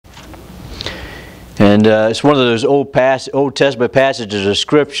And it's one of those Old Testament passages of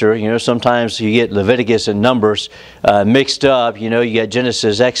Scripture. You know, sometimes you get Leviticus and Numbers mixed up. You know, you got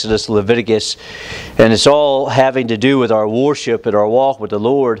Genesis, Exodus, Leviticus, and it's all having to do with our worship and our walk with the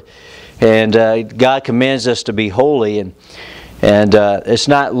Lord. And God commands us to be holy. And it's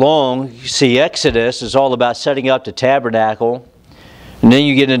not long. You see, Exodus is all about setting up the tabernacle. And then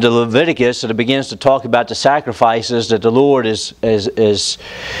you get into Leviticus, and it begins to talk about the sacrifices that the Lord is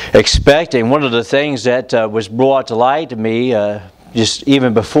expecting. One of the things that was brought to light to me, just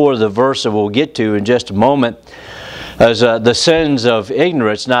even before the verse that we'll get to in just a moment, is the sins of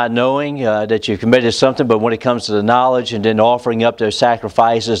ignorance, not knowing that you've committed something, but when it comes to the knowledge and then offering up those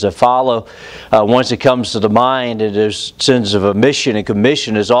sacrifices that follow, once it comes to the mind, and there's sins of omission and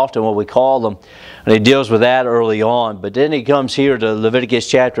commission is often what we call them. And he deals with that early on. But then he comes here to Leviticus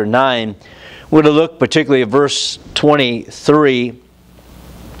chapter 9. We're going to look particularly at verse 23.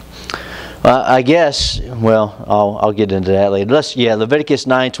 I guess, well, I'll get into that later. Leviticus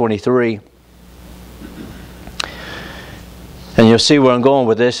 9:23. And you'll see where I'm going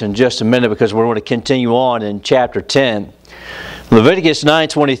with this in just a minute, because we're going to continue on in chapter 10. Leviticus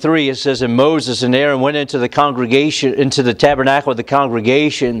 9:23, it says, "And Moses and Aaron went into the congregation, into the tabernacle of the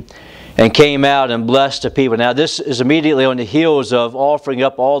congregation, and came out and blessed the people." Now this is immediately on the heels of offering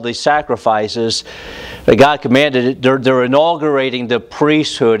up all these sacrifices that God commanded. They're inaugurating the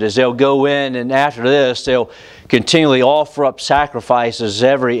priesthood as they'll go in, and after this they'll continually offer up sacrifices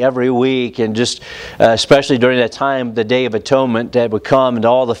every week, and just especially during that time, the Day of Atonement that would come, and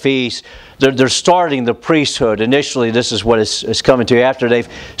all the feasts. They're starting the priesthood. Initially, this is what it's coming to after they've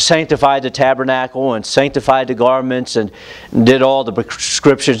sanctified the tabernacle and sanctified the garments and did all the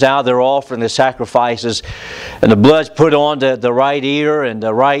prescriptions. Now they're offering the sacrifices, and the blood's put on the right ear and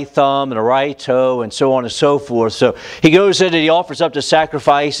the right thumb and the right toe, and so on and so forth. So he goes in and he offers up the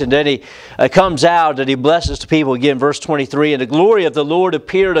sacrifice, and then he comes out and he blesses the people. Again, verse 23, "And the glory of the Lord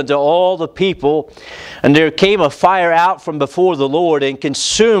appeared unto all the people, and there came a fire out from before the Lord, and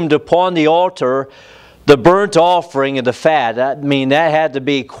consumed upon the altar the burnt offering and the fat." I mean, that had to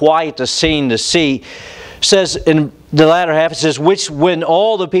be quite a scene to see. It says in the latter half, it says, "Which when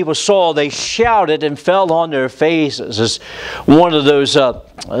all the people saw, they shouted and fell on their faces." It's one of those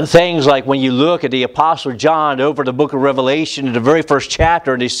things like when you look at the Apostle John over the book of Revelation in the very first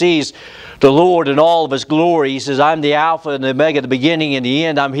chapter, and he sees the Lord in all of His glory. He says, "I'm the Alpha and the Omega, the beginning and the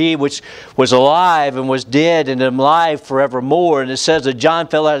end. I'm He which was alive and was dead, and am alive forevermore." And it says that John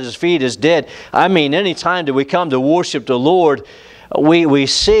fell at His feet as dead. I mean, any time that we come to worship the Lord, we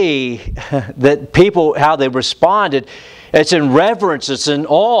see that people, how they responded. It's in reverence, it's in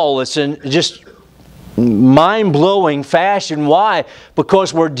awe, it's in just mind-blowing fashion. Why?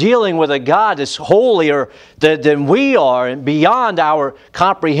 Because we're dealing with a God that's holier than we are and beyond our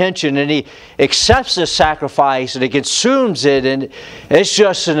comprehension, and He accepts this sacrifice and He consumes it, and it's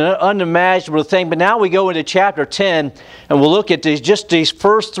just an unimaginable thing. But now we go into chapter 10, and we'll look at these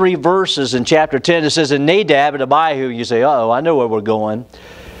first three verses in chapter 10. It says, "And Nadab and Abihu," you say, "Uh-oh, I know where we're going."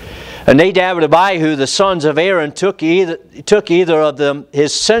 "And Nadab and Abihu, the sons of Aaron, took either of them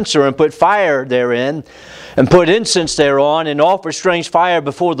his censer, and put fire therein, and put incense thereon, and offered strange fire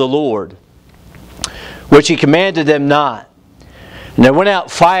before the Lord, which He commanded them not. And there went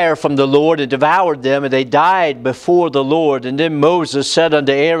out fire from the Lord, and devoured them, and they died before the Lord. And then Moses said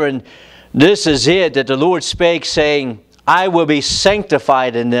unto Aaron, This is it that the Lord spake, saying, I will be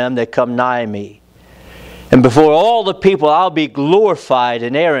sanctified in them that come nigh me. And before all the people I'll be glorified.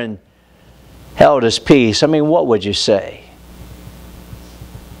 And Aaron held his peace." I mean, what would you say?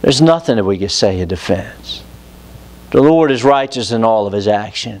 There's nothing that we can say in defense. The Lord is righteous in all of His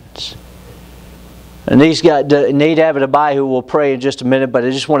actions. And these guys, Nadab and Abihu, will pray in just a minute, but I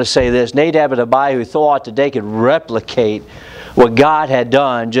just want to say this. Nadab and Abihu thought that they could replicate what God had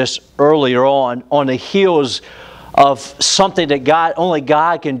done just earlier on the heels of something that only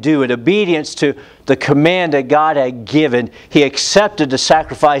God can do, in obedience to the command that God had given. He accepted the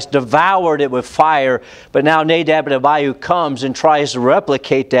sacrifice, devoured it with fire, but now Nadab and Abihu comes and tries to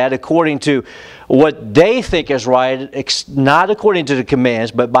replicate that according to what they think is right, not according to the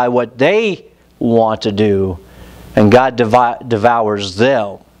commands, but by what they want to do. And God devours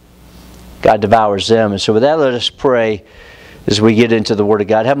them. God devours them. And so with that, let us pray as we get into the Word of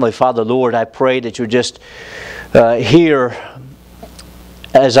God. Heavenly Father, Lord, I pray that you just hear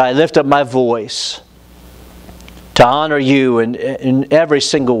as I lift up my voice to honor you in every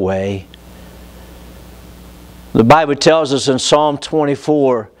single way. The Bible tells us in Psalm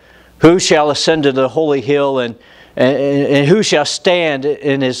 24, "Who shall ascend to the holy hill, and who shall stand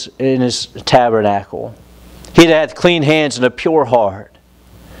in his tabernacle? He that hath clean hands and a pure heart,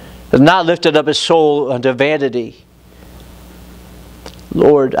 has not lifted up his soul unto vanity.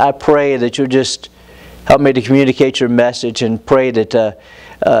 Lord, I pray that you'll just help me to communicate your message, and pray that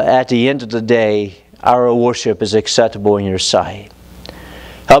at the end of the day, our worship is acceptable in your sight.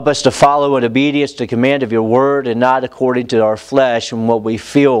 Help us to follow in obedience to the command of your word, and not according to our flesh and what we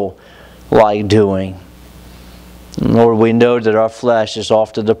feel like doing. Lord, we know that our flesh is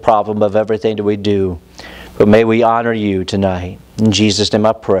often the problem of everything that we do. But may we honor you tonight. In Jesus' name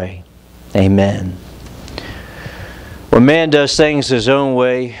I pray. Amen. When man does things his own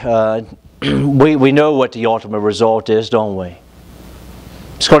way, we know what the ultimate result is, don't we?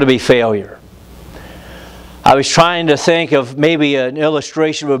 It's going to be failure. I was trying to think of maybe an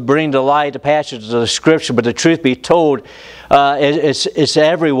illustration that would bring to light the passage of the Scripture, but the truth be told, it's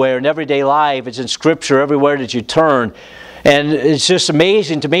everywhere in everyday life. It's in Scripture everywhere that you turn. And it's just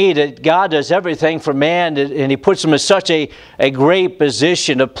amazing to me that God does everything for man, and He puts him in such a great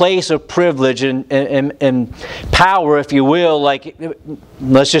position, a place of privilege and power, if you will. Like,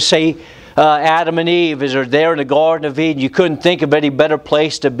 let's just say Adam and Eve, as they're there in the Garden of Eden, you couldn't think of any better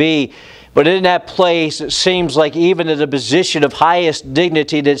place to be. But in that place, it seems like even in the position of highest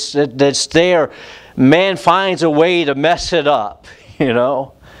dignity that's there, man finds a way to mess it up, you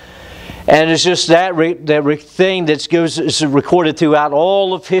know. And it's just that thing that is recorded throughout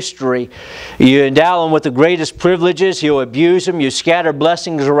all of history. You endow him with the greatest privileges, he'll abuse them. You scatter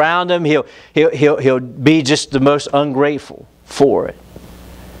blessings around him, he'll be just the most ungrateful for it.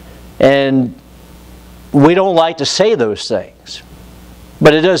 And we don't like to say those things,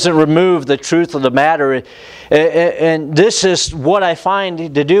 but it doesn't remove the truth of the matter. And this is what I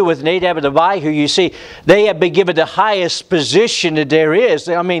find to do with Nadab and Abihu. You see, they have been given the highest position that there is.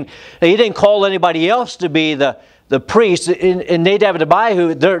 I mean, he didn't call anybody else to be the priest. In Nadab and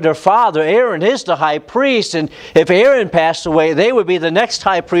Abihu, their father, Aaron, is the high priest. And if Aaron passed away, they would be the next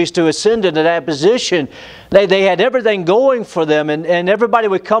high priest to ascend into that position. They had everything going for them, and everybody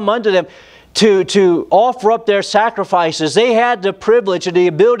would come unto them to offer up their sacrifices. They had the privilege and the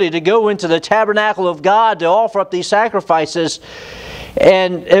ability to go into the tabernacle of God to offer up these sacrifices.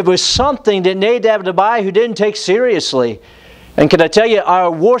 And it was something that Nadab and Abihu didn't take seriously. And can I tell you, our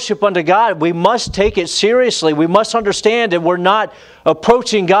worship unto God, we must take it seriously. We must understand that we're not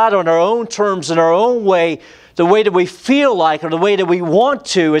approaching God on our own terms, in our own way, the way that we feel like or the way that we want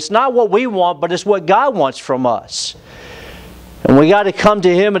to. It's not what we want, but it's what God wants from us. And we got to come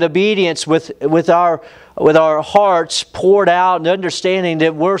to Him in obedience with our hearts poured out, and understanding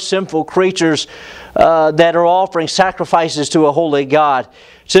that we're sinful creatures that are offering sacrifices to a holy God.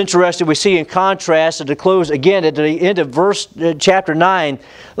 It's interesting, we see in contrast, and to close again at the end of chapter 9,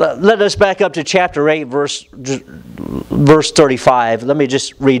 let us back up to chapter 8, verse 35. Let me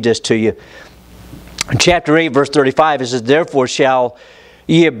just read this to you. In chapter 8, verse 35, it says, "Therefore shall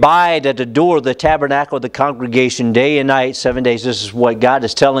ye abide at the door of the tabernacle of the congregation day and night, 7 days." This is what God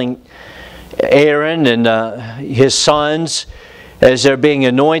is telling Aaron and his sons as they're being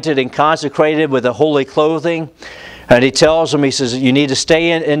anointed and consecrated with the holy clothing. And He tells them, He says, you need to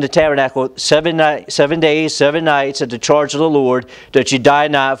stay in the tabernacle 7 days, 7 nights at the charge of the Lord, that you die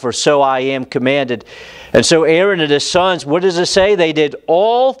not, for so I am commanded. And so Aaron and his sons, what does it say? They did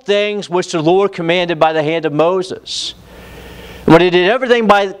all things which the Lord commanded by the hand of Moses. When they did everything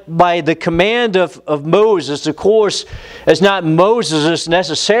by the command of Moses, of course, it's not Moses'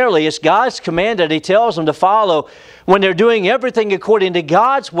 necessarily, it's God's command that He tells them to follow. When they're doing everything according to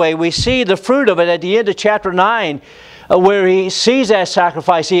God's way, we see the fruit of it at the end of chapter 9, where He sees that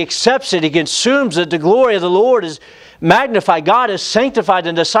sacrifice, He accepts it, He consumes it. The glory of the Lord is magnified. God is sanctified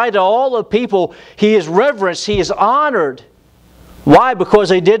in the sight of all the people. He is reverenced, He is honored. Why? Because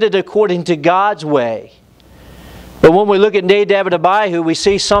they did it according to God's way. But when we look at Nadab and Abihu, we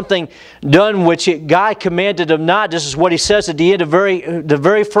see something done which God commanded them not. This is what He says at the end of the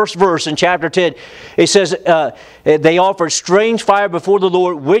very first verse in chapter 10. It says, they offered strange fire before the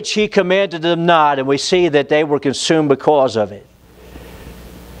Lord, which He commanded them not. And we see that they were consumed because of it.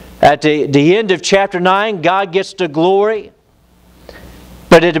 At the end of chapter 9, God gets the glory.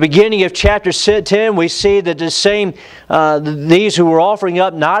 But at the beginning of chapter 10, we see that the same, these who were offering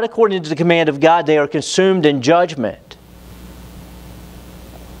up not according to the command of God, they are consumed in judgment.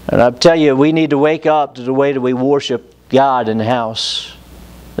 And I tell you, we need to wake up to the way that we worship God in the house.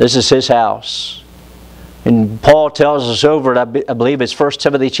 This is His house. And Paul tells us over, I believe it's 1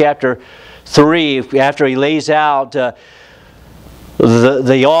 Timothy chapter 3, after he lays out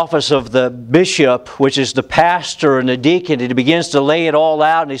the office of the bishop, which is the pastor and the deacon. He begins to lay it all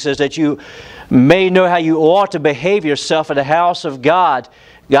out, and he says that you may know how you ought to behave yourself in the house of God.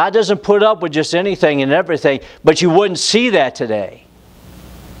 God doesn't put up with just anything and everything, but you wouldn't see that today.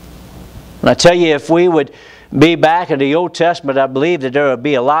 And I tell you, if we would be back in the Old Testament, I believe that there would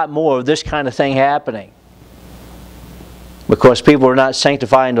be a lot more of this kind of thing happening. Because people are not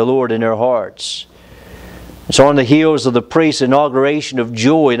sanctifying the Lord in their hearts. It's on the heels of the priest's inauguration of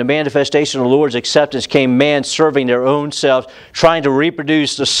joy and the manifestation of the Lord's acceptance came man serving their own selves, trying to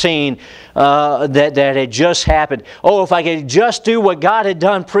reproduce the scene that had just happened. Oh, if I could just do what God had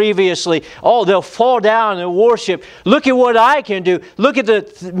done previously. Oh, they'll fall down and worship. Look at what I can do. Look at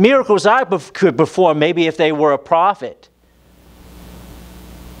the miracles I could perform, maybe if they were a prophet.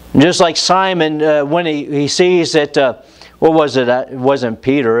 And just like Simon, when he sees that, what was it? It wasn't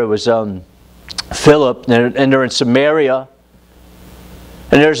Peter, it was Philip, and they're in Samaria.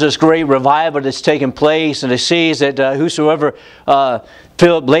 And there's this great revival that's taking place, and he sees that whosoever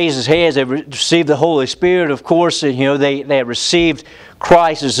Philip lays his hands, they receive the Holy Spirit, of course. And, they have received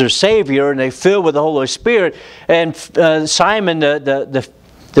Christ as their Savior, and they filled with the Holy Spirit. And Simon, the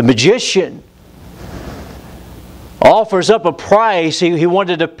magician, offers up a price. He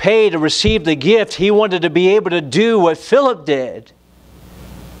wanted to pay to receive the gift. He wanted to be able to do what Philip did.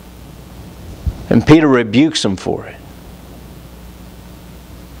 And Peter rebukes him for it.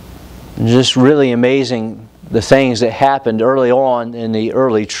 And just really amazing the things that happened early on in the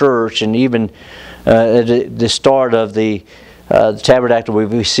early church, and even at the start of the tabernacle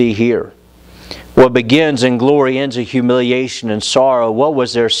we see here. What begins in glory ends in humiliation and sorrow. What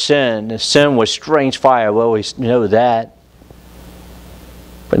was their sin? The sin was strange fire. Well, we know that.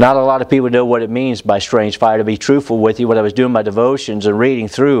 But not a lot of people know what it means by strange fire. To be truthful with you, when I was doing my devotions and reading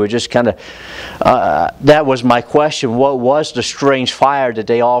through, it just kind of, that was my question. What was the strange fire that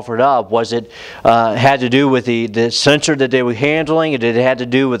they offered up? Was it had to do with the censer that they were handling? Did it have to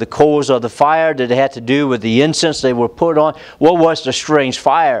do with the coals of the fire? Did it have to do with the incense they were put on? What was the strange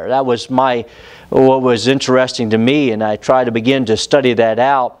fire? That was what was interesting to me, and I tried to begin to study that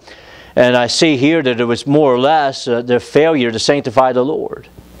out. And I see here that it was more or less their failure to sanctify the Lord.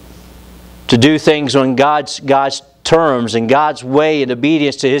 To do things on God's terms and God's way in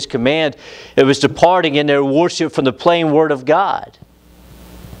obedience to His command. It was departing in their worship from the plain Word of God.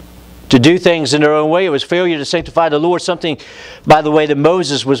 To do things in their own way. It was failure to sanctify the Lord. Something, by the way, that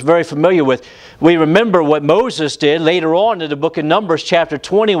Moses was very familiar with. We remember what Moses did later on in the book of Numbers chapter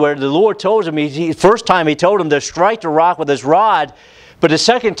 20, where the Lord told him, first time He told him to strike the rock with His rod. But the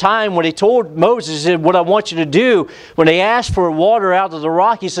second time when He told Moses, He said, what I want you to do, when they asked for water out of the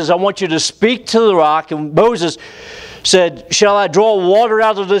rock, He says, I want you to speak to the rock. And Moses said, shall I draw water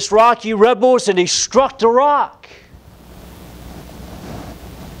out of this rock, you rebels? And he struck the rock.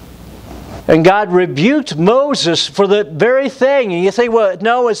 And God rebuked Moses for the very thing. And you think, well,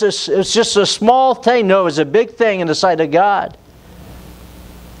 no, it's just a small thing. No, it's a big thing in the sight of God.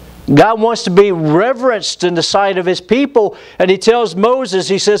 God wants to be reverenced in the sight of His people. And He tells Moses,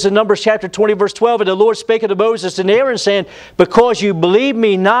 He says in Numbers chapter 20 verse 12, and the Lord spake unto Moses and Aaron, saying, because you believe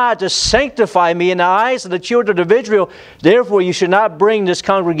me not to sanctify me in the eyes of the children of Israel, therefore you should not bring this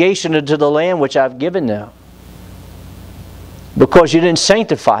congregation into the land which I've given them. Because you didn't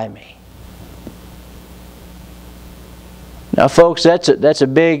sanctify me. Now folks, that's a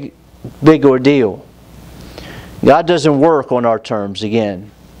big ordeal. God doesn't work on our terms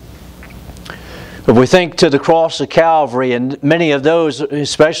again. If we think to the cross of Calvary, and many of those,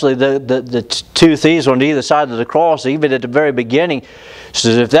 especially the two thieves on either side of the cross, even at the very beginning,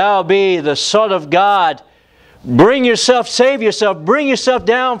 says, if thou be the Son of God, save yourself, bring yourself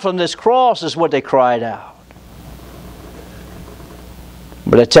down from this cross, is what they cried out.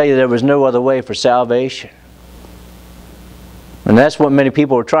 But I tell you, there was no other way for salvation. And that's what many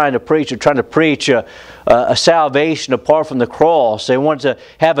people are trying to preach. They're trying to preach a salvation apart from the cross. They want to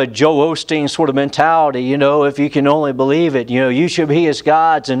have a Joel Osteen sort of mentality, if you can only believe it. You should be as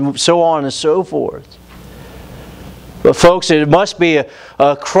gods, and so on and so forth. But folks, it must be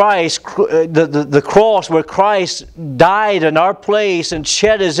a Christ, the cross where Christ died in our place and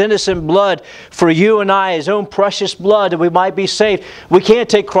shed His innocent blood for you and I, His own precious blood, that we might be saved. We can't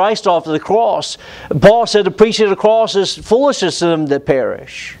take Christ off of the cross. Paul said the preaching of the cross is foolishness to them that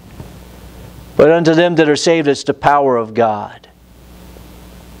perish. But unto them that are saved, it's the power of God.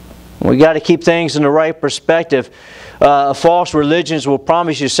 We got to keep things in the right perspective. False religions will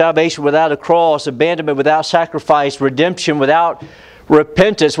promise you salvation without a cross, abandonment without sacrifice, redemption without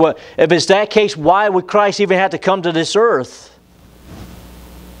repentance. Well, if it's that case, why would Christ even have to come to this earth?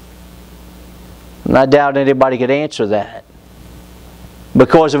 And I doubt anybody could answer that.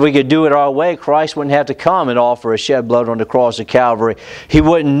 Because if we could do it our way, Christ wouldn't have to come and offer His shed blood on the cross of Calvary. He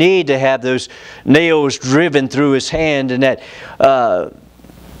wouldn't need to have those nails driven through His hand and that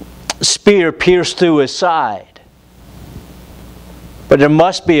spear pierced through His side. But there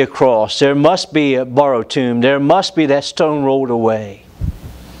must be a cross. There must be a borrowed tomb. There must be that stone rolled away.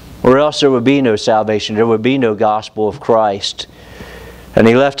 Or else there would be no salvation. There would be no gospel of Christ. And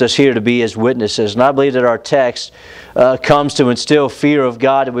He left us here to be His witnesses. And I believe that our text comes to instill fear of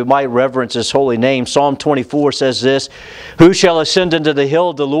God, and we might reverence His holy name. Psalm 24 says this, "Who shall ascend into the hill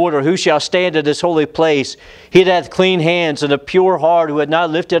of the Lord, or who shall stand in His holy place? He that hath clean hands and a pure heart, who hath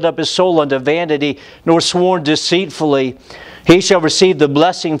not lifted up his soul unto vanity, nor sworn deceitfully. He shall receive the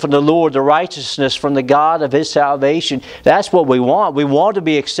blessing from the Lord, the righteousness from the God of his salvation." That's what we want. We want to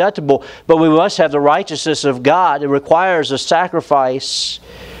be acceptable, but we must have the righteousness of God. It requires a sacrifice.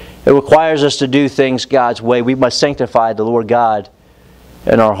 It requires us to do things God's way. We must sanctify the Lord God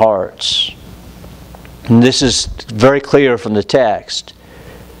in our hearts. And this is very clear from the text.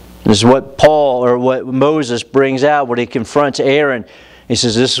 This is what Paul, or what Moses brings out when he confronts Aaron. He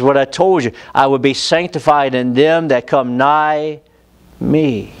says, "This is what I told you. I will be sanctified in them that come nigh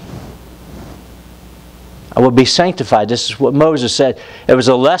me." I will be sanctified. This is what Moses said. It was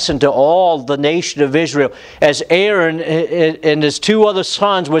a lesson to all the nation of Israel. As Aaron and his two other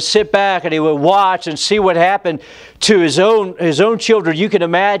sons would sit back and he would watch and see what happened to his own children, you can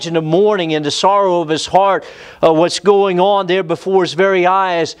imagine the mourning and the sorrow of his heart, what's going on there before his very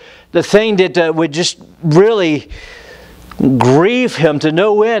eyes. The thing that would just really grieve him to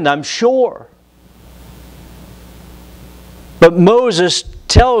no end, I'm sure. But Moses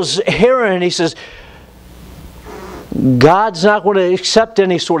tells Aaron, he says, God's not going to accept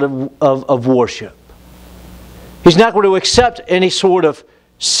any sort of worship. He's not going to accept any sort of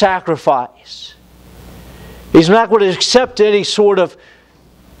sacrifice. He's not going to accept any sort of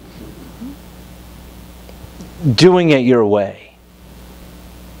doing it your way.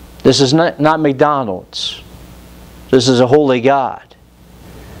 This is not McDonald's. This is a holy God.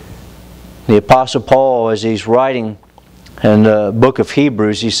 The Apostle Paul, as he's writing in the book of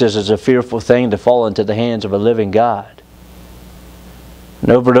Hebrews, he says it's a fearful thing to fall into the hands of a living God.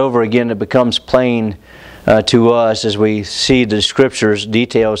 And over again it becomes plain to us as we see the Scriptures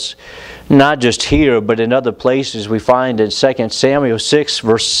details, not just here but in other places. We find in 2 Samuel 6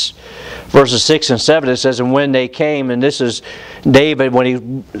 verses 6 and 7 it says, "And when they came," and this is David when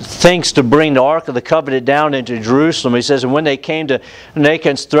he thinks to bring the Ark of the Covenant down into Jerusalem, he says, "And when they came to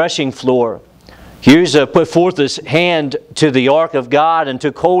Nachon's threshing floor, Uzzah put forth his hand to the ark of God and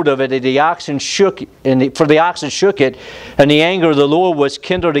took hold of it, and the oxen shook, for the oxen shook it, and the anger of the Lord was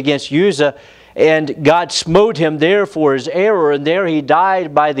kindled against Uzzah, and God smote him there for his error, and there he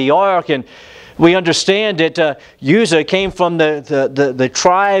died by the ark." And we understand that Uzzah came from the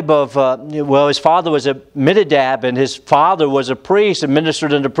tribe of, his father was a Minadab, and his father was a priest and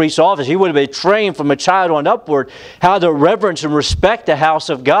ministered in the priest's office. He would have been trained from a child on upward how to reverence and respect the house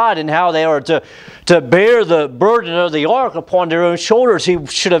of God, and how they are to bear the burden of the ark upon their own shoulders. He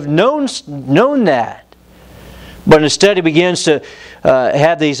should have known that. But instead he begins to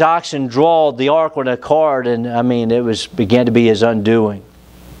have these oxen draw the ark on a cart, and it began to be his undoing.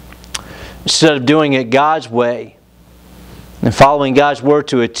 Instead of doing it God's way and following God's word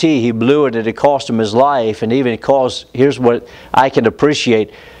to a T, he blew it, and it cost him his life. And even it caused, here's what I can appreciate,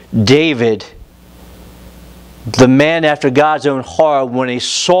 David, the man after God's own heart, when he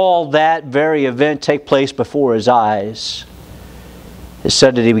saw that very event take place before his eyes, it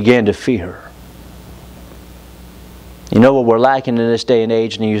said that he began to fear. You know what we're lacking in this day and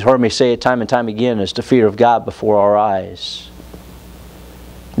age, and you've heard me say it time and time again, is the fear of God before our eyes.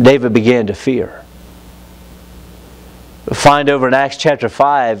 David began to fear. We find over in Acts chapter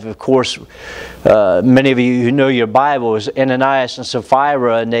 5, of course, many of you who know your Bible, is Ananias and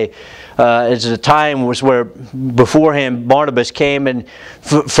Sapphira, and it's a time where beforehand Barnabas came and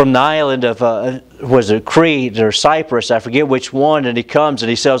from the island of was it Crete or Cyprus, I forget which one, and he comes and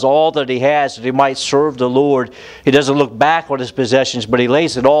he sells all that he has that he might serve the Lord. He doesn't look back on his possessions, but he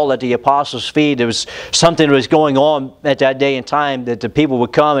lays it all at the apostles' feet. There was something that was going on at that day and time, that the people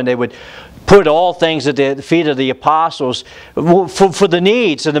would come and they would put all things at the feet of the apostles for the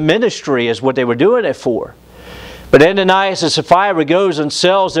needs of the ministry, is what they were doing it for. But Ananias and Sapphira goes and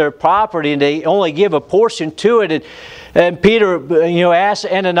sells their property, and they only give a portion to it. And Peter, asks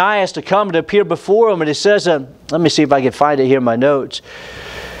Ananias to come and appear before him, and he says, let me see if I can find it here in my notes.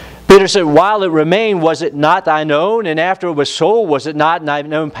 Peter said, "While it remained, was it not thine own? And after it was sold, was it not in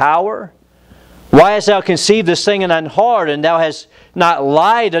thine own power? Why hast thou conceived this thing in thine heart, and thou hast not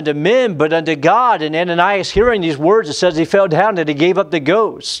lied unto men, but unto God?" And Ananias, hearing these words, it says he fell down and he gave up the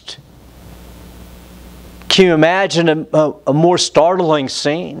ghost. Can you imagine a more startling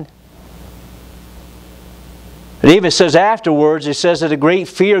scene? It even says afterwards, it says that a great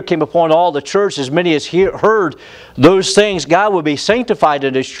fear came upon all the church. As many as heard those things, God would be sanctified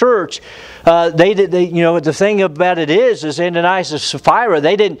in His church. The thing about it is Ananias and Sapphira,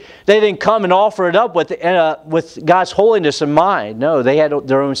 they didn't come and offer it up with God's holiness in mind. No, they had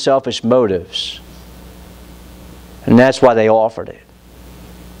their own selfish motives. And that's why they offered it.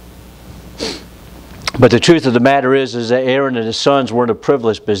 But the truth of the matter is that Aaron and his sons were in a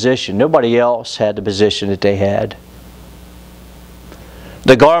privileged position. Nobody else had the position that they had.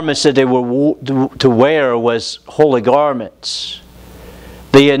 The garments that they were to wear was holy garments.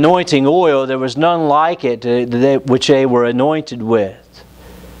 The anointing oil, there was none like it which they were anointed with.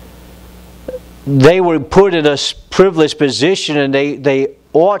 They were put in a privileged position, and they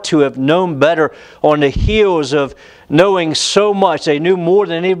ought to have known better on the heels of knowing so much. They knew more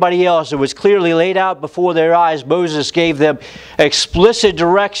than anybody else. It was clearly laid out before their eyes. Moses gave them explicit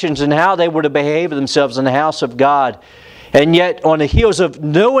directions in how they were to behave themselves in the house of God. And yet, on the heels of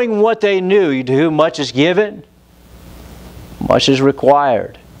knowing what they knew, to whom much is given, much is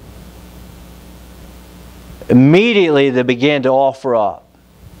required. Immediately they began to offer up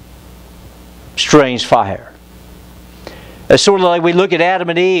strange fire. It's sort of like we look at Adam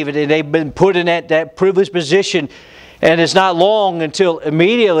and Eve, and they've been put in that privileged position. And it's not long until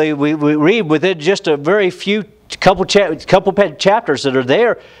immediately we read within just a very few couple chapters that are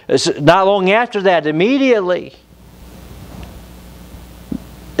there. It's not long after that, immediately,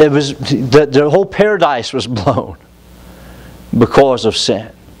 it was the whole paradise was blown because of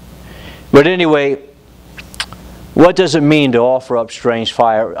sin. But anyway, what does it mean to offer up strange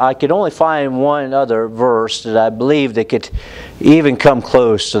fire? I could only find one other verse that I believe that could even come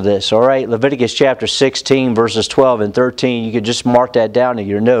close to this. All right, Leviticus chapter 16, verses 12 and 13. You could just mark that down in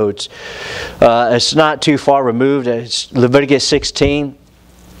your notes. It's not too far removed. It's Leviticus 16.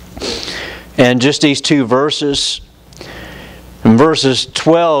 And just these two verses. In verses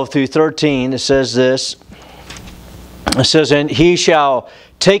 12 through 13, it says this. It says, "And he shall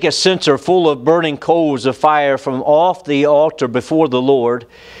take a censer full of burning coals of fire from off the altar before the Lord,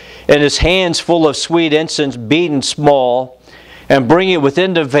 and his hands full of sweet incense beaten small, and bring it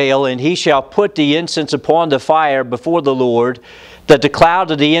within the veil, and he shall put the incense upon the fire before the Lord, that the cloud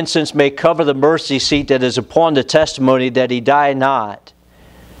of the incense may cover the mercy seat that is upon the testimony, that he die not."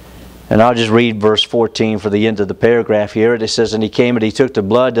 And I'll just read verse 14 for the end of the paragraph here. It says, "And he came and he took the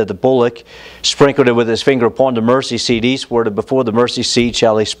blood of the bullock, sprinkled it with his finger upon the mercy seat eastward, and before the mercy seat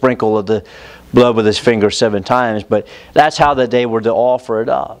shall he sprinkle of the blood with his finger 7 times. But that's how that they were to offer it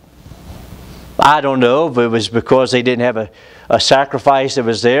up. I don't know if it was because they didn't have a sacrifice that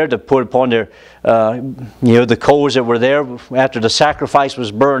was there to put upon their, the coals that were there after the sacrifice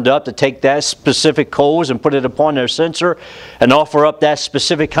was burned up, to take that specific coals and put it upon their censer and offer up that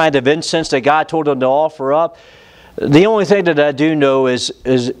specific kind of incense that God told them to offer up. The only thing that I do know is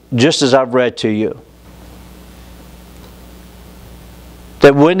just as I've read to you,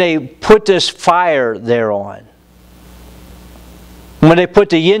 that when they put this fire there on, when they put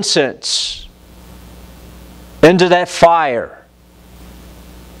the incense into that fire,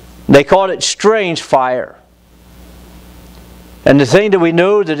 they called it strange fire. And the thing that we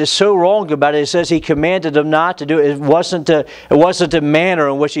know that is so wrong about it, it says he commanded them not to do it. It wasn't the manner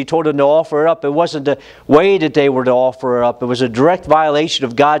in which he told them to offer it up. It wasn't the way that they were to offer it up. It was a direct violation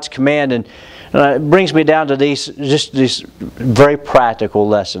of God's command. And it brings me down to these very practical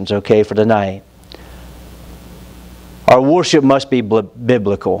lessons, okay, for tonight. Our worship must be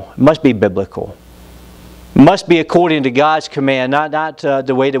biblical. It must be biblical. It must be according to God's command, not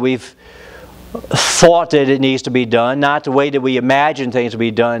the way that we've thought that it needs to be done, not the way that we imagine things to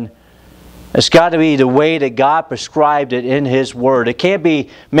be done. It's got to be the way that God prescribed it in His Word. It can't be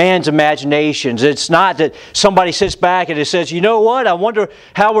man's imaginations. It's not that somebody sits back and it says, you know what, I wonder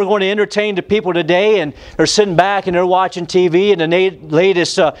how we're going to entertain the people today, and they're sitting back and they're watching TV, and the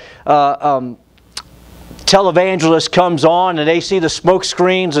latest televangelist comes on and they see the smoke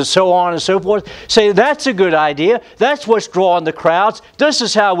screens and so on and so forth. Say, that's a good idea. That's what's drawing the crowds. This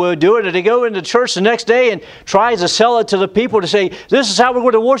is how we'll do it. And they go into church the next day and tries to sell it to the people to say, this is how we're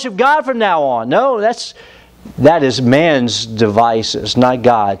going to worship God from now on. No, that is man's devices, not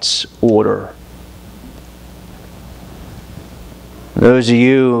God's order. Those of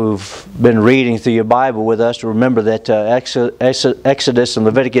you who've been reading through your Bible with us, remember that Exodus and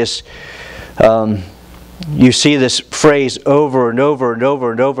Leviticus, you see this phrase over and over and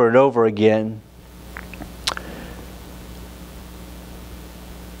over and over and over again.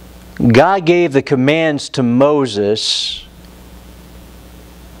 God gave the commands to Moses.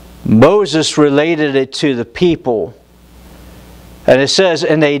 Moses related it to the people. And it says,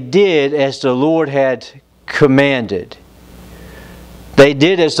 and they did as the Lord had commanded. They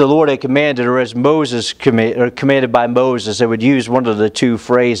did as the Lord had commanded, or as Moses commanded by Moses. They would use one of the two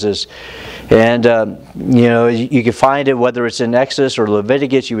phrases. And, you can find it whether it's in Exodus or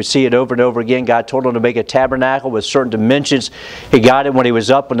Leviticus. You would see it over and over again. God told him to make a tabernacle with certain dimensions. He got it when he was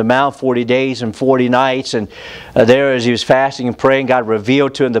up on the mount 40 days and 40 nights. And there as he was fasting and praying, God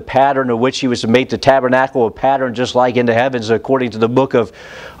revealed to him the pattern of which he was to make the tabernacle, a pattern just like in the heavens according to the book of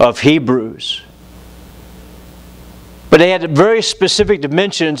Hebrews. But they had very specific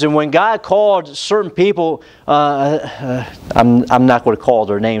dimensions, and when God called certain people, I'm not going to call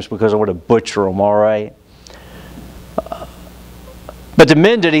their names because I want to butcher them, all right? But the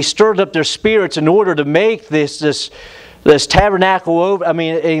men that he stirred up their spirits in order to make this tabernacle over. I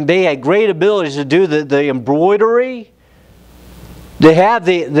mean, and they had great abilities to do the embroidery. They have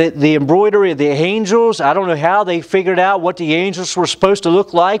the embroidery of the angels. I don't know how they figured out what the angels were supposed to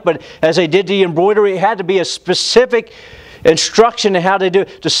look like, but as they did the embroidery, it had to be a specific instruction in how they do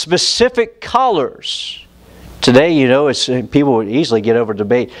it, the specific colors. Today, people would easily get over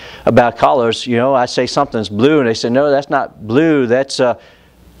debate about colors. I say something's blue, and they say, no, that's not blue. That's,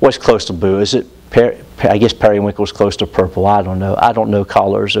 what's close to blue? Is it, I guess periwinkle's close to purple. I don't know. I don't know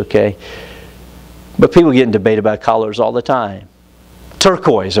colors, okay? But people get in debate about colors all the time.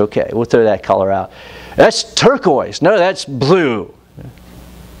 Turquoise, okay, we'll throw that color out. That's turquoise. No, that's blue.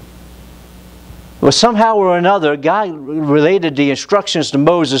 Well, somehow or another, God related the instructions to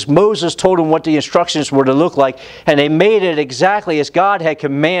Moses. Moses told him what the instructions were to look like, and they made it exactly as God had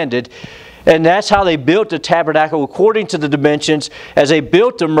commanded. And that's how they built the tabernacle according to the dimensions, as they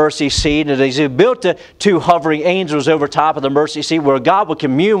built the mercy seat, and as they built the two hovering angels over top of the mercy seat where God would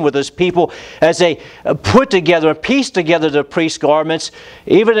commune with His people, as they put together and pieced together the priest's garments,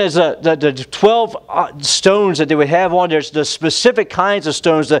 even as the 12 stones that they would have on there, the specific kinds of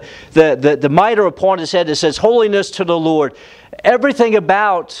stones, the mitre upon his head that says, holiness to the Lord. Everything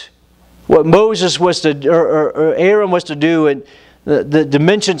about what Moses was to, or Aaron was to do, and the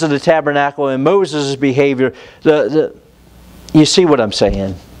dimensions of the tabernacle and Moses' behavior, you see what I'm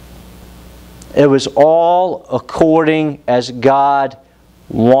saying? It was all according as God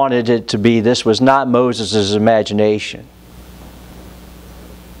wanted it to be. This was not Moses' imagination.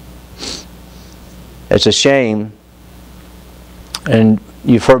 It's a shame, and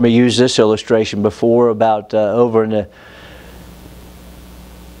you've heard me use this illustration before about over in the,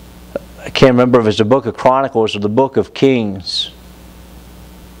 I can't remember if it's the book of Chronicles or the book of Kings.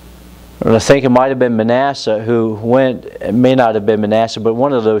 And I think it might have been Manasseh who went, it may not have been Manasseh, but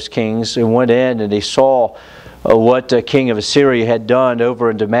one of those kings who went in and he saw what the king of Assyria had done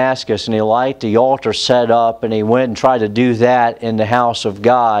over in Damascus, and he liked the altar set up, and he went and tried to do that in the house of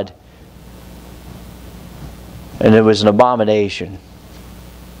God. And it was an abomination.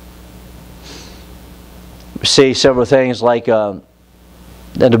 We see several things like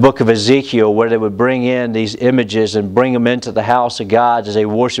in the book of Ezekiel, where they would bring in these images and bring them into the house of God as they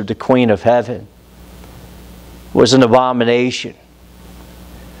worshiped the Queen of Heaven. It was an abomination.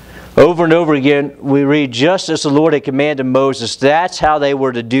 Over and over again, we read, just as the Lord had commanded Moses, that's how they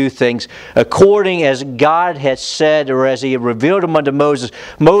were to do things, according as God had said, or as He had revealed them unto Moses.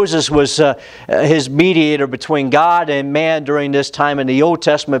 Moses was His mediator between God and man during this time in the Old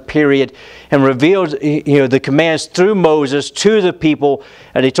Testament period, and revealed the commands through Moses to the people,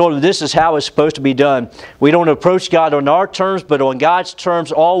 and He told them this is how it's supposed to be done. We don't approach God on our terms, but on God's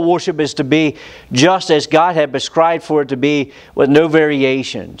terms. All worship is to be just as God had prescribed for it to be, with no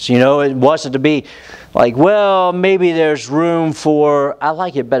variations. It wasn't to be like, well, maybe there's room for, I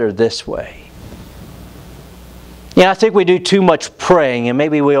like it better this way. I think we do too much praying, and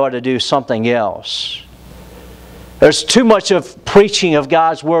maybe we ought to do something else. There's too much of preaching of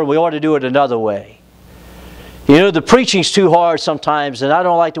God's Word. We ought to do it another way. The preaching's too hard sometimes, and I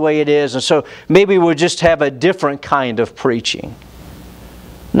don't like the way it is, and so maybe we'll just have a different kind of preaching.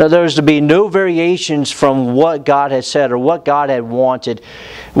 No, there's to be no variations from what God had said or what God had wanted.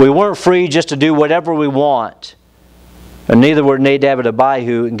 We weren't free just to do whatever we want. And neither were Nadab and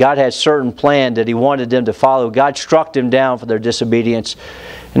Abihu. And God had certain plan that He wanted them to follow. God struck them down for their disobedience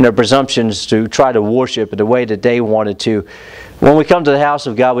and their presumptions to try to worship in the way that they wanted to. When we come to the house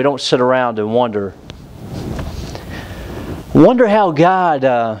of God, we don't sit around and wonder how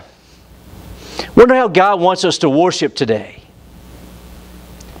God wants us to worship today.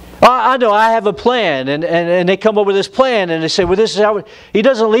 I know I have a plan, and they come up with this plan, and they say, well, this is how... He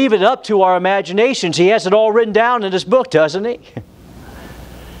doesn't leave it up to our imaginations. He has it all written down in this book, doesn't He?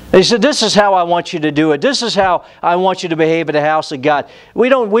 He said, this is how I want you to do it. This is how I want you to behave in the house of God. We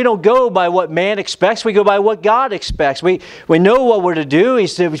don't go by what man expects. We go by what God expects. We know what we're to do. He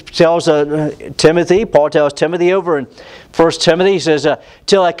tells Timothy, Paul tells Timothy over in 1 Timothy, he says,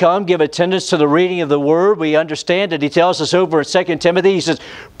 till I come, give attendance to the reading of the Word. We understand it. He tells us over in 2 Timothy, he says,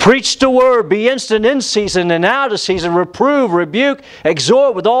 preach the Word, be instant in season and out of season, reprove, rebuke,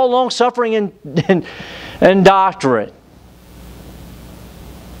 exhort with all longsuffering and doctrine.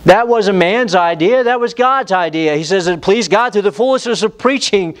 That wasn't man's idea, that was God's idea. He says it pleased God through the foolishness of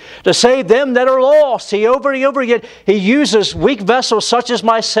preaching to save them that are lost. He over and over again, He uses weak vessels such as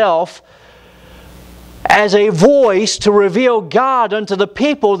myself as a voice to reveal God unto the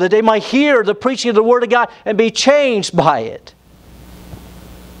people, that they might hear the preaching of the Word of God and be changed by it.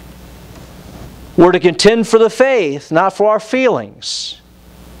 We're to contend for the faith, not for our feelings.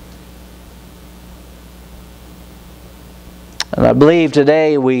 And I believe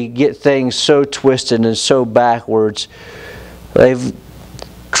today we get things so twisted and so backwards. They've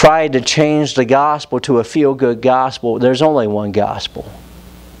tried to change the gospel to a feel-good gospel. There's only one gospel.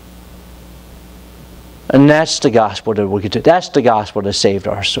 And that's the gospel that we get to. That's the gospel that saved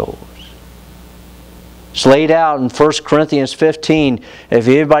our souls. It's laid out in 1 Corinthians 15. If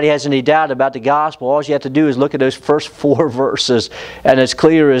anybody has any doubt about the gospel, all you have to do is look at those first 4 verses, and it's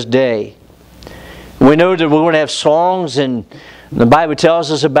clear as day. We know that we're going to have songs, and the Bible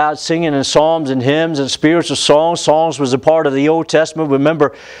tells us about singing in psalms and hymns and spiritual songs. Songs was a part of the Old Testament.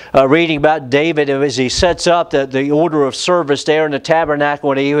 Remember reading about David as he sets up the order of service there in the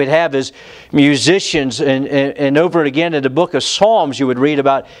tabernacle, and he would have his musicians. And over and again in the book of Psalms, you would read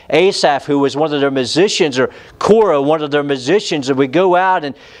about Asaph, who was one of their musicians, or Korah, one of their musicians, that would go out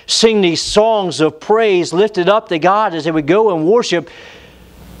and sing these songs of praise lifted up to God as they would go and worship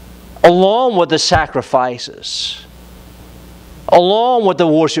along with the sacrifices. Along with the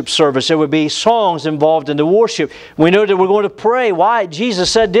worship service, there would be songs involved in the worship. We know that we're going to pray. Why? Jesus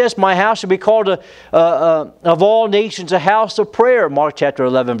said this, my house shall be called of all nations a house of prayer. Mark chapter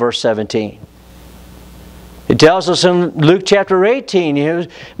 11, verse 17. It tells us in Luke chapter 18,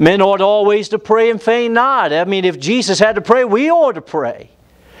 men ought always to pray and faint not. I mean, if Jesus had to pray, we ought to pray.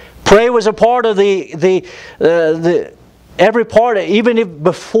 Pray was a part of every part, even if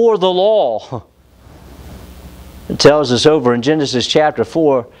before the law. It tells us over in Genesis chapter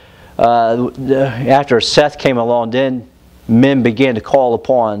 4, after Seth came along, then men began to call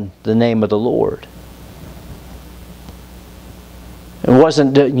upon the name of the Lord. It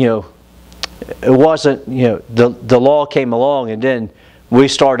wasn't, the law came along and then we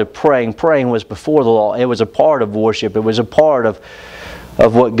started praying. Praying was before the law. It was a part of worship. It was a part of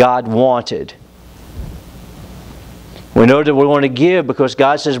what God wanted. We know that we're going to give because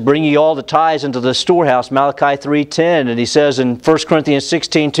God says, bring ye all the tithes into the storehouse, Malachi 3:10. And He says in 1 Corinthians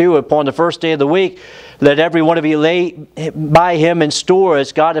 16:2, upon the first day of the week, let every one of you lay by him in store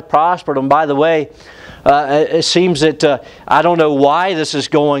as God hath prospered. And by the way, it seems that, I don't know why this is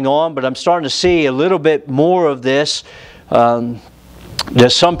going on, but I'm starting to see a little bit more of this.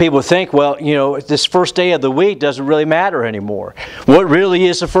 That some people think, well, this first day of the week doesn't really matter anymore. What really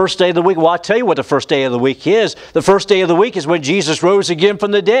is the first day of the week? Well, I'll tell you what the first day of the week is. The first day of the week is when Jesus rose again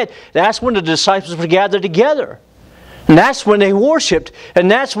from the dead. That's when the disciples were gathered together. And that's when they worshiped. And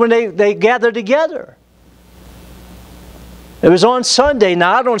that's when they gathered together. It was on Sunday,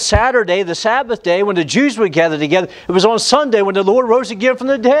 not on Saturday, the Sabbath day, when the Jews would gather together. It was on Sunday when the Lord rose again from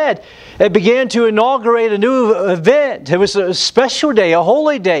the dead. It began to inaugurate a new event. It was a special day, a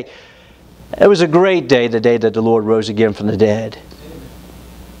holy day. It was a great day, the day that the Lord rose again from the dead.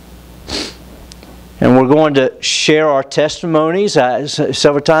 And we're going to share our testimonies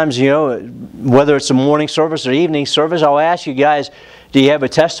several times, whether it's a morning service or evening service. I'll ask you guys, do you have a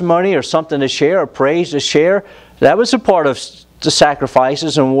testimony or something to share or praise to share? That was a part of the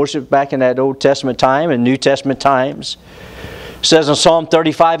sacrifices and worship back in that Old Testament time and New Testament times. It says in Psalm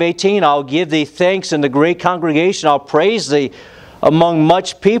 35:18, I'll give thee thanks in the great congregation. I'll praise thee among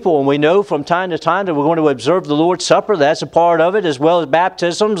much people. And we know from time to time that we're going to observe the Lord's Supper. That's a part of it, as well as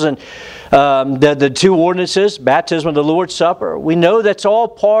baptisms and the 2 ordinances, baptism and the Lord's Supper. We know that's all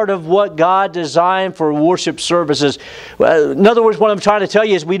part of what God designed for worship services. In other words, what I'm trying to tell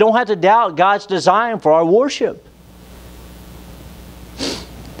you is we don't have to doubt God's design for our worship.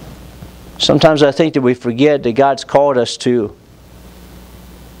 Sometimes I think that we forget that God's called us to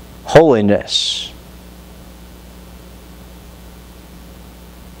holiness.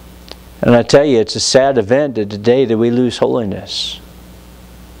 And I tell you, it's a sad event that the day that we lose holiness.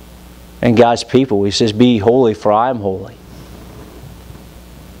 And God's people, He says, be holy for I am holy.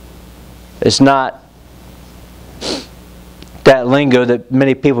 It's not that lingo that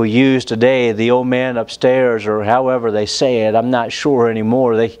many people use today, the old man upstairs, or however they say it, I'm not sure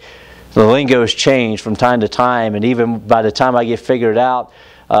anymore. The lingo has changed from time to time, and even by the time I get figured out,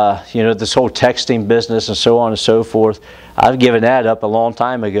 this whole texting business and so on and so forth, I've given that up a long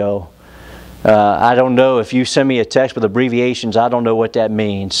time ago. I don't know, if you send me a text with abbreviations, I don't know what that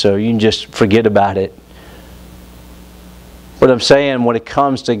means, so you can just forget about it. What I'm saying, when it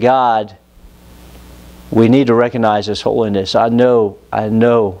comes to God, we need to recognize His holiness. I know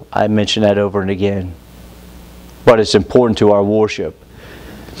I mention that over and again, but it's important to our worship.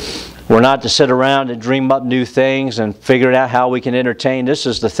 We're not to sit around and dream up new things and figure out how we can entertain. This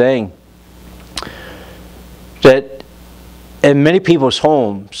is the thing, that in many people's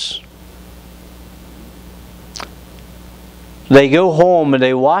homes, they go home and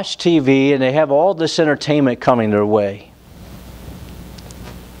they watch TV and they have all this entertainment coming their way.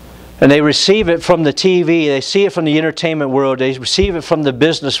 And they receive it from the TV, they see it from the entertainment world, they receive it from the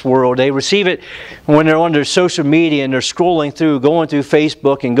business world, they receive it when they're on their social media and they're scrolling through, going through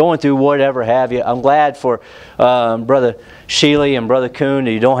Facebook and going through whatever have you. I'm glad for Brother Sheely and Brother Kuhn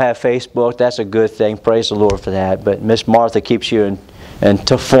that you don't have Facebook. That's a good thing. Praise the Lord for that. But Miss Martha keeps you in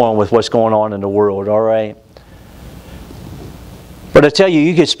form with what's going on in the world, all right? But I tell you,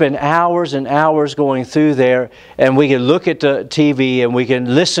 you could spend hours and hours going through there, and we can look at the TV and we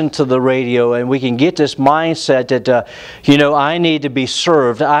can listen to the radio, and we can get this mindset that, I need to be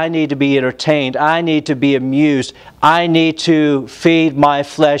served, I need to be entertained, I need to be amused, I need to feed my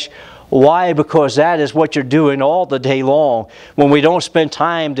flesh. Why? Because that is what you're doing all the day long. When we don't spend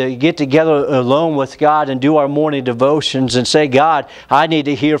time to get together alone with God and do our morning devotions and say, God, I need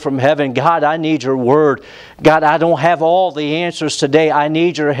to hear from heaven. God, I need your word. God, I don't have all the answers today. I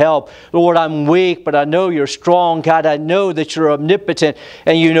need your help. Lord, I'm weak, but I know you're strong. God, I know that you're omnipotent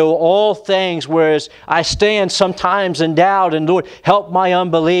and you know all things, whereas I stand sometimes in doubt. And Lord, help my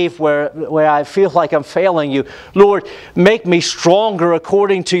unbelief where I feel like I'm failing you. Lord, make me stronger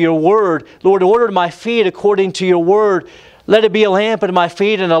according to your word. Lord, order my feet according to your word. Let it be a lamp unto my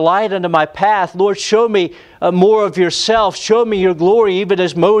feet and a light unto my path. Lord, show me more of yourself. Show me your glory, even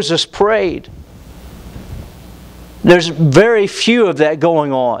as Moses prayed. There's very few of that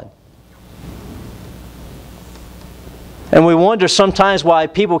going on. And we wonder sometimes why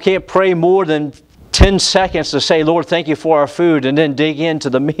people can't pray more than 10 seconds to say, Lord, thank you for our food, and then dig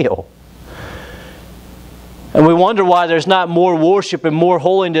into the meal. And we wonder why there's not more worship and more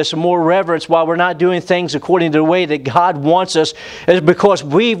holiness and more reverence, why we're not doing things according to the way that God wants us. It's because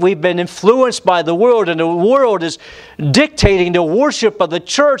we've been influenced by the world, and the world is dictating the worship of the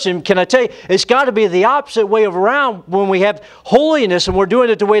church. And can I tell you, it's got to be the opposite way around when we have holiness and we're doing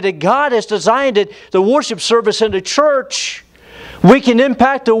it the way that God has designed it, the worship service in the church. We can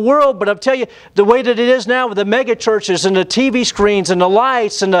impact the world, but I'll tell you, the way that it is now with the mega churches and the TV screens and the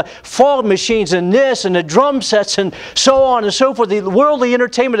lights and the fog machines and this and the drum sets and so on and so forth, the worldly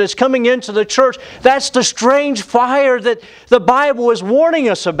entertainment that's coming into the church, that's the strange fire that the Bible is warning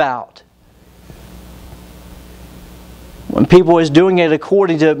us about. When people is doing it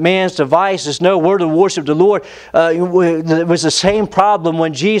according to man's devices, no, we're to worship the Lord. It was the same problem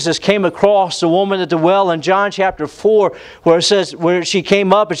when Jesus came across the woman at the well in John chapter 4, where it says, where she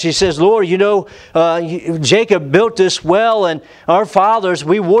came up and she says, Lord, Jacob built this well, and our fathers,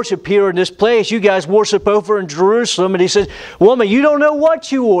 we worship here in this place. You guys worship over in Jerusalem. And he says, woman, you don't know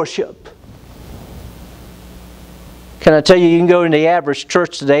what you worship. Can I tell you, you can go in the average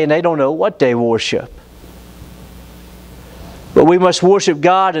church today and they don't know what they worship. But we must worship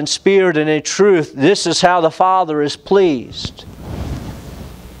God in spirit and in truth. This is how the Father is pleased.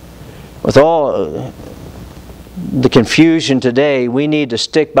 With all the confusion today, we need to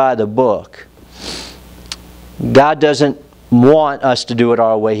stick by the book. God doesn't want us to do it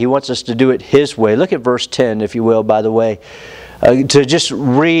our way. He wants us to do it His way. Look at verse 10, if you will, by the way. To just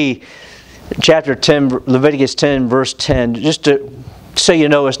read chapter 10, Leviticus 10, verse 10, just to so you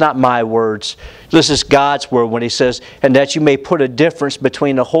know it's not my words. This is God's word when He says, and that you may put a difference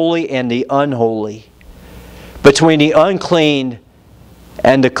between the holy and the unholy, between the unclean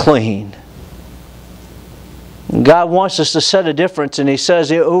and the clean. God wants us to set a difference, and He says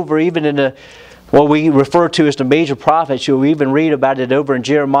it over even in what we refer to as the major prophets. You'll even read about it over in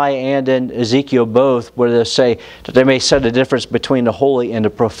Jeremiah and in Ezekiel both, where they say that they may set a difference between the holy and the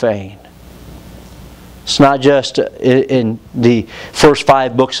profane. It's not just in the first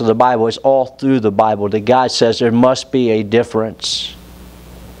 5 books of the Bible. It's all through the Bible that God says there must be a difference.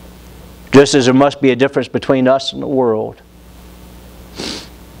 Just as there must be a difference between us and the world.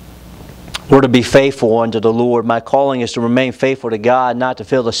 We're to be faithful unto the Lord. My calling is to remain faithful to God, not to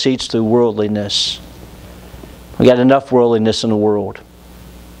fill the seats through worldliness. We got enough worldliness in the world.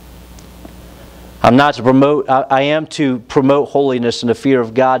 I'm not to promote, I am to promote holiness and the fear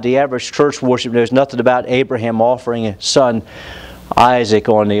of God. The average church worship knows nothing about Abraham offering his son Isaac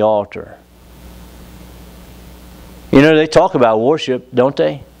on the altar. You know, they talk about worship, don't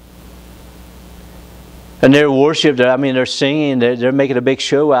they? And their worship, I mean, they're singing, they're making a big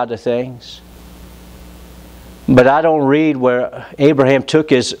show out of things. But I don't read where Abraham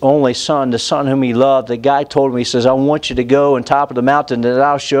took his only son, the son whom he loved. The guy told him, he says, I want you to go on top of the mountain and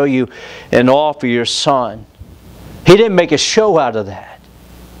I'll show you and offer your son. He didn't make a show out of that.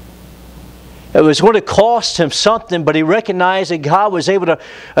 It was going to cost him something, but he recognized that God was able to,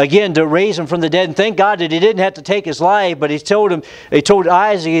 again, to raise him from the dead. And thank God that he didn't have to take his life, but he told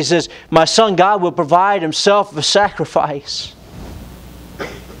Isaac, he says, my son, God will provide himself a sacrifice.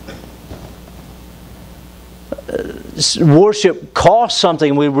 Worship costs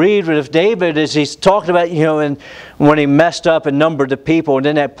something. We read with David as he's talking about, you know, and when he messed up and numbered the people, and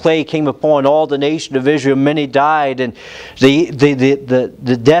then that plague came upon all the nation of Israel, many died, and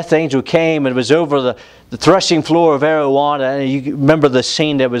the death angel came and was over the threshing floor of Arowana, and you remember the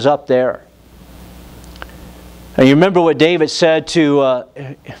scene that was up there. And you remember what David said to, I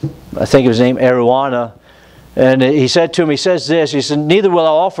think it was named Arowana, and he said to him, he says this, he said, neither will I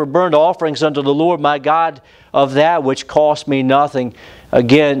offer burnt offerings unto the Lord my God of that which cost me nothing.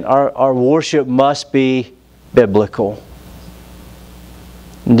 Again, our worship must be biblical.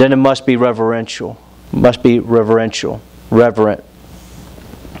 And then it must be reverential. It must be reverential. Reverent.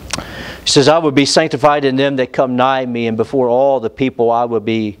 He says, I will be sanctified in them that come nigh me, and before all the people I will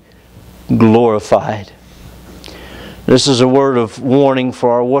be glorified. This is a word of warning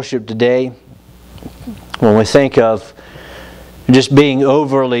for our worship today. When we think of just being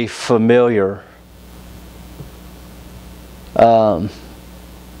overly familiar, to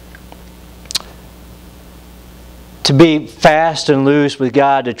be fast and loose with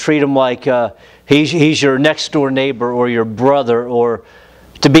God, to treat Him like He's your next door neighbor or your brother, or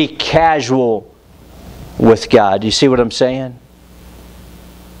to be casual with God. You see what I'm saying?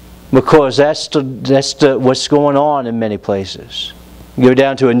 Because that's what's going on in many places. You go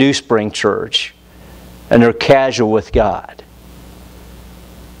down to a New Spring church, and they're casual with God,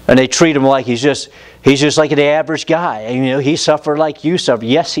 and they treat Him like He's just like the average guy. You know, He suffered like you suffered.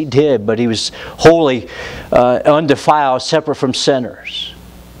 Yes, He did, but He was holy, undefiled, separate from sinners.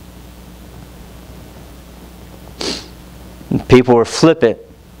 And people are flippant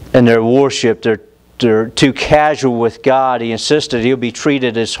in their worship. They're too casual with God. He insisted He'll be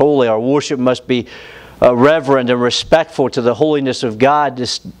treated as holy. Our worship must be reverent and respectful to the holiness of God.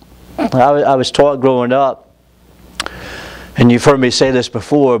 I was taught growing up, and you've heard me say this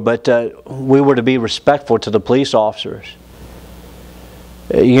before, but we were to be respectful to the police officers.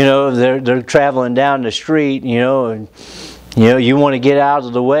 You know, they're traveling down the street, you know, and you want to get out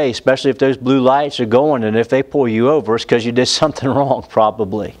of the way, especially if those blue lights are going, and if they pull you over, it's because you did something wrong,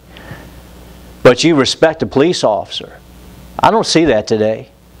 probably. But you respect the police officer. I don't see that today.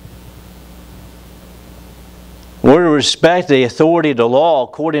 We're to respect the authority of the law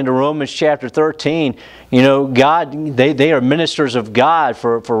according to Romans chapter 13. You know, God, they are ministers of God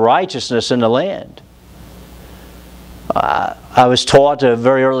for righteousness in the land. I was taught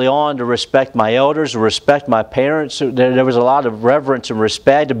very early on to respect my elders, to respect my parents. There was a lot of reverence and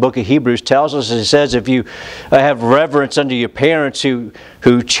respect. The book of Hebrews tells us, it says, if you have reverence unto your parents who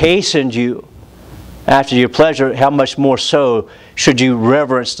chastened you after your pleasure, how much more so should you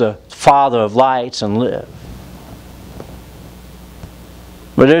reverence the Father of lights and live?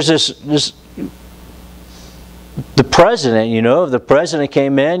 But there's the president, you know, if the president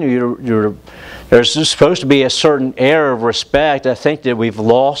came in, there's supposed to be a certain air of respect. I think that we've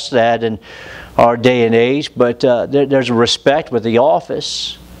lost that in our day and age, but there's a respect with the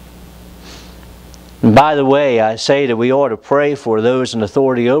office. And by the way, I say that we ought to pray for those in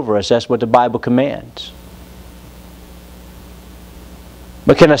authority over us. That's what the Bible commands.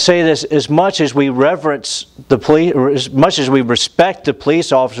 But can I say this? As much as we reverence the police, or as much as we respect the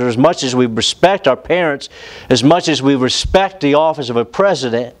police officer, as much as we respect our parents, as much as we respect the office of a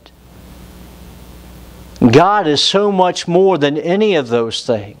president, God is so much more than any of those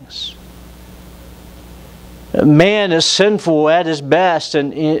things. Man is sinful at his best,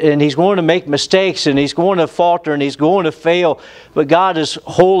 and he's going to make mistakes, and he's going to falter, and he's going to fail. But God is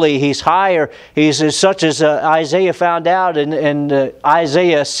holy. He's higher. He's such as Isaiah found out in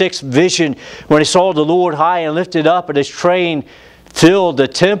Isaiah 6 vision, when he saw the Lord high and lifted up, and His train filled the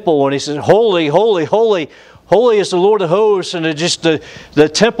temple. And he said, "Holy, holy, holy, holy is the Lord of hosts." And the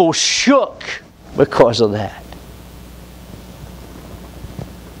temple shook because of that.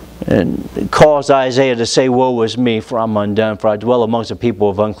 and caused Isaiah to say, "Woe is me, for I'm undone, for I dwell amongst a people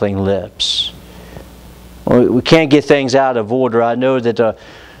of unclean lips." We can't get things out of order. I know that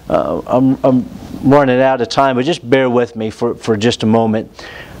I'm running out of time, but just bear with me for just a moment.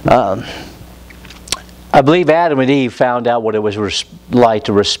 I believe Adam and Eve found out what it was like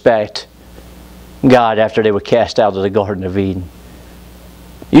to respect God after they were cast out of the Garden of Eden.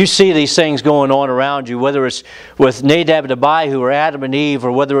 You see these things going on around you, whether it's with Nadab and Abihu or Adam and Eve,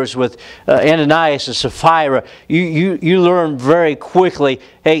 or whether it's with Ananias and Sapphira. You learn very quickly,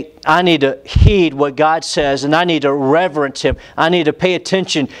 hey, I need to heed what God says, and I need to reverence Him. I need to pay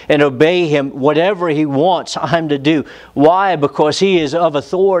attention and obey Him, whatever He wants I'm to do. Why? Because He is of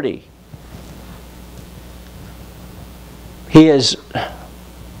authority. He is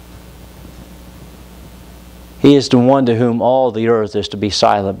the one to whom all the earth is to be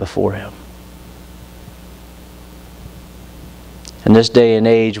silent before Him. In this day and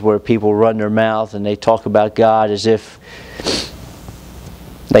age where people run their mouth and they talk about God as if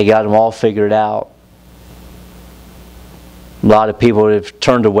they got Him all figured out. A lot of people have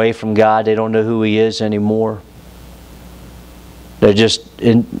turned away from God. They don't know who He is anymore. They just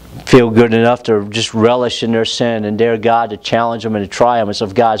feel good enough to just relish in their sin and dare God to challenge them and to try them. It's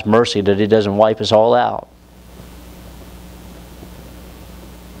of God's mercy that He doesn't wipe us all out.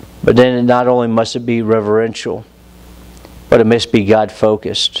 But then not only must it be reverential, but it must be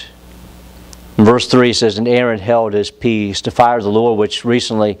God-focused. In verse 3 says, "And Aaron held his peace. The fire of the Lord, which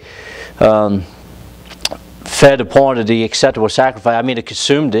recently fed upon the acceptable sacrifice," it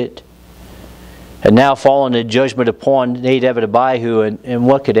consumed it, had now fallen in judgment upon Nadab and Abihu. And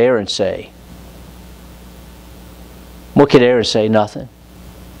what could Aaron say? What could Aaron say? Nothing.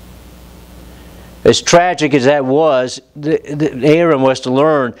 As tragic as that was, Aaron was to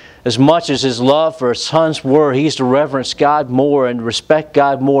learn, as much as his love for his sons were, he's to reverence God more and respect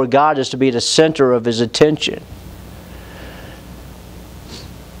God more. God is to be the center of his attention.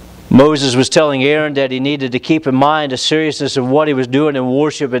 Moses was telling Aaron that he needed to keep in mind the seriousness of what he was doing in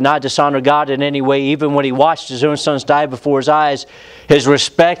worship and not dishonor God in any way. Even when he watched his own sons die before his eyes, his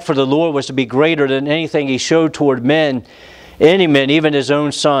respect for the Lord was to be greater than anything he showed toward men. Any men, even his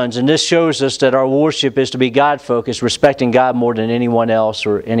own sons. And this shows us that our worship is to be God-focused, respecting God more than anyone else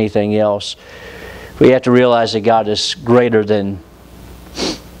or anything else. We have to realize that God is greater than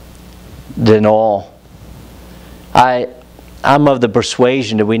all. I'm of the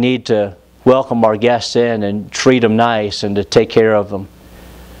persuasion that we need to welcome our guests in and treat them nice and to take care of them.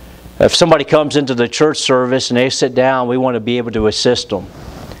 If somebody comes into the church service and they sit down, we want to be able to assist them.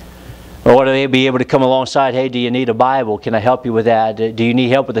 Or want to be able to come alongside, hey, do you need a Bible? Can I help you with that? Do you need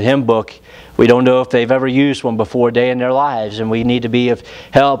help with the hymn book? We don't know if they've ever used one before a day in their lives, and we need to be of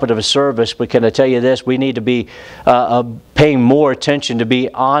help and of a service. But can I tell you this? We need to be paying more attention to be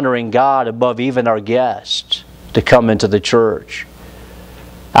honoring God above even our guests to come into the church.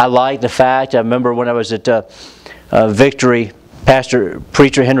 I like the fact, I remember when I was at Victory,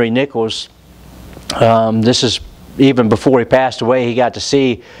 Preacher Hnry Nichols, this is even before he passed away, he got to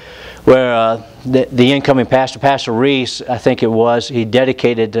see where the incoming pastor, Pastor Reese, I think it was, he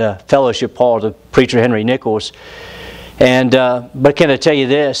dedicated fellowship hall to Preacher Hnry Nichols. And but can I tell you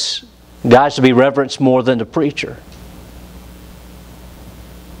this? God's to be reverenced more than the preacher.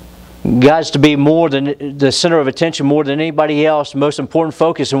 God's to be more than the center of attention, more than anybody else. The most important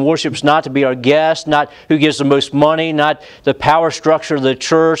focus in worship is not to be our guest, not who gives the most money, not the power structure of the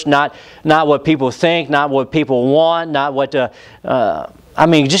church, not what people think, not what people want, not what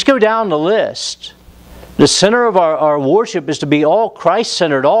just go down the list. The center of our worship is to be all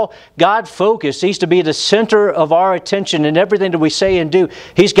Christ-centered, all God-focused. He's to be the center of our attention in everything that we say and do.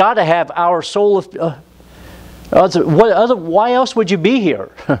 He's got to have our soul of... why else would you be here?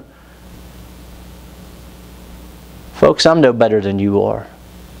 Folks, I'm no better than you are.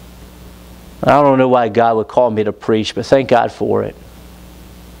 I don't know why God would call me to preach, but thank God for it.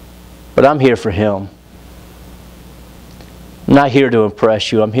 But I'm here for Him. I'm not here to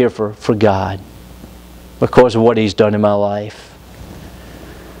impress you. I'm here for God because of what He's done in my life.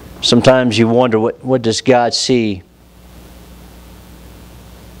 Sometimes you wonder, what does God see?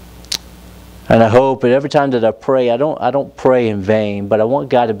 And I hope that every time that I pray, I don't pray in vain, but I want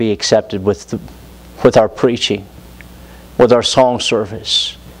God to be accepted with our preaching, with our song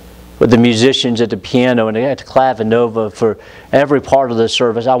service, with the musicians at the piano and at the clavinova, for every part of the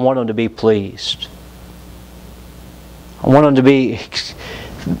service. I want them to be pleased. I want them to be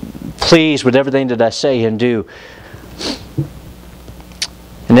pleased with everything that I say and do.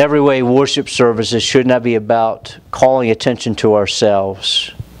 In every way, worship services should not be about calling attention to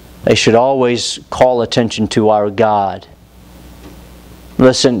ourselves. They should always call attention to our God.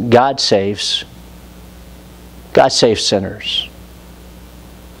 Listen, God saves. God saves sinners.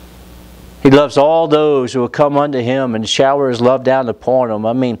 He loves all those who will come unto Him and shower His love down upon them.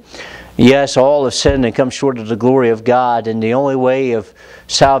 I mean, yes, all have sinned and come short of the glory of God, and the only way of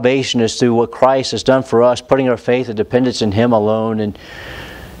salvation is through what Christ has done for us, putting our faith and dependence in Him alone. And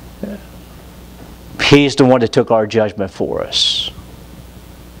He's the one that took our judgment for us.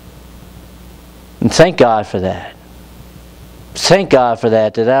 And thank God for that. Thank God for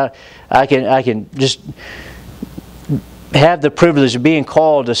that. That I can just have the privilege of being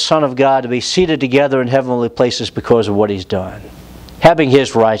called the Son of God, to be seated together in heavenly places because of what He's done. Having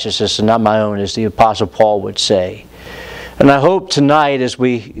His righteousness and not my own, as the Apostle Paul would say. And I hope tonight, as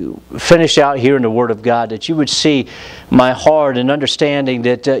we finish out here in the Word of God, that you would see my heart in understanding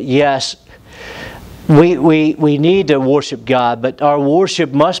that, yes, we need to worship God, but our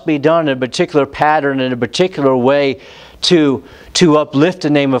worship must be done in a particular pattern, in a particular way to uplift the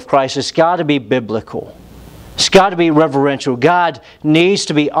name of Christ. It's got to be biblical. It's got to be reverential. God needs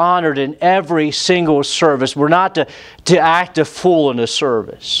to be honored in every single service. We're not to act a fool in a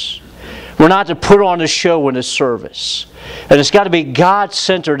service. We're not to put on a show in a service. And it's got to be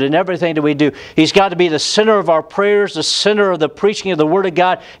God-centered in everything that we do. He's got to be the center of our prayers, the center of the preaching of the Word of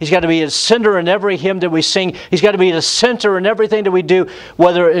God. He's got to be the center in every hymn that we sing. He's got to be the center in everything that we do,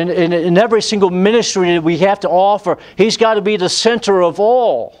 whether in every single ministry that we have to offer. He's got to be the center of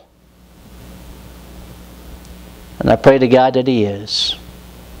all. And I pray to God that He is.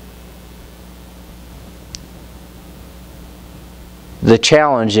 The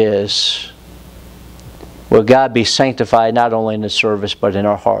challenge is, will God be sanctified not only in the service but in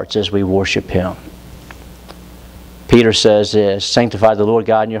our hearts as we worship Him? Peter says this, sanctify the Lord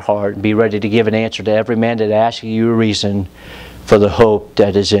God in your heart and be ready to give an answer to every man that asks you a reason for the hope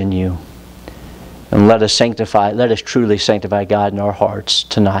that is in you. And let us truly sanctify God in our hearts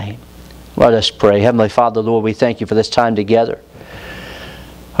tonight. Let us pray. Heavenly Father, Lord, we thank You for this time together.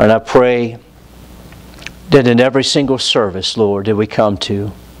 And I pray that in every single service, Lord, that we come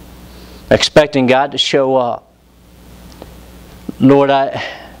to, expecting God to show up. Lord, I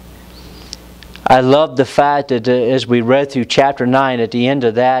love the fact that as we read through chapter 9 at the end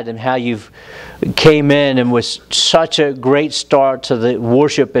of that, and how You've came in and was such a great start to the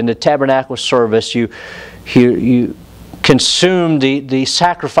worship in the tabernacle service. You consumed the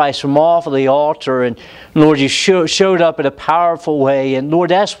sacrifice from off of the altar, and Lord, You showed up in a powerful way. And Lord,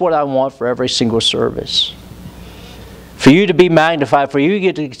 that's what I want for every single service. For You to be magnified, for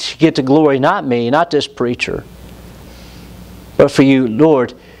You to get the glory, not me, not this preacher, but for You.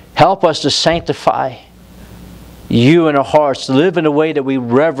 Lord, help us to sanctify You in our hearts, to live in a way that we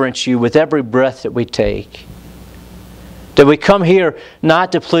reverence You with every breath that we take. That we come here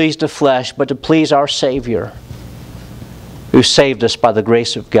not to please the flesh, but to please our Savior, who saved us by the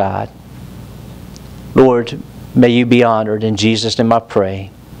grace of God. Lord, may You be honored. In Jesus' name I pray.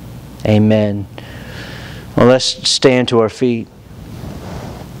 Amen. Well, let's stand to our feet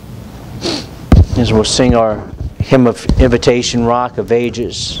as we'll sing our hymn of invitation, Rock of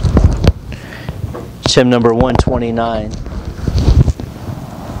Ages. It's hymn number 129.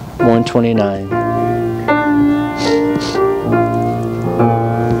 129.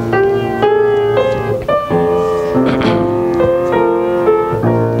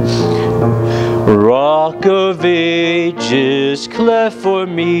 Rock of Ages, cleft for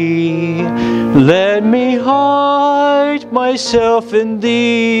me, let me hide myself in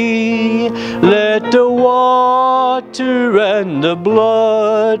Thee. Let the water and the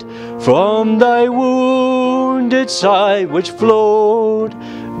blood from Thy wounded side which flowed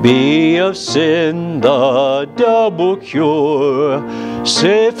be of sin the double cure.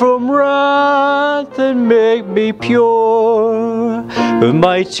 Save from wrath and make me pure.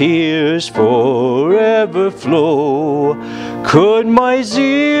 My tears forever flow. Could my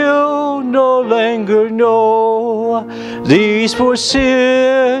zeal no longer know, these for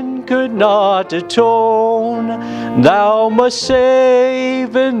sin could not atone. Thou must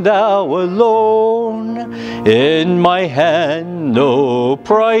save, and Thou alone. In my hand no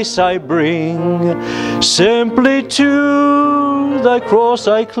price I bring, simply to Thy cross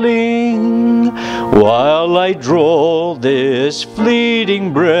I cling. While I draw this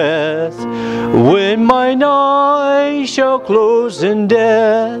fleeting breath, when mine eyes shall close in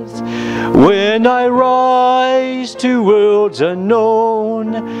death, when I rise to worlds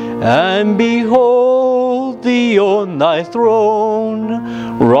unknown, and behold Thee on Thy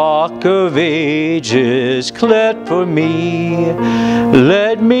throne. Rock of Ages, cleft for me,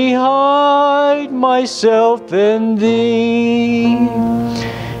 let me hide myself in Thee.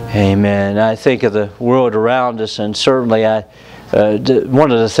 Amen. I think of the world around us, and certainly I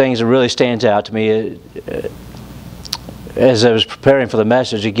one of the things that really stands out to me as I was preparing for the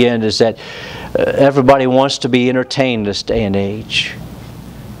message again is that everybody wants to be entertained this day and age.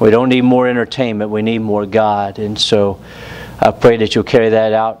 We don't need more entertainment, we need more God. And so I pray that you'll carry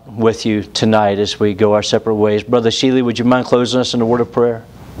that out with you tonight as we go our separate ways. Brother Sheely, would you mind closing us in a word of prayer?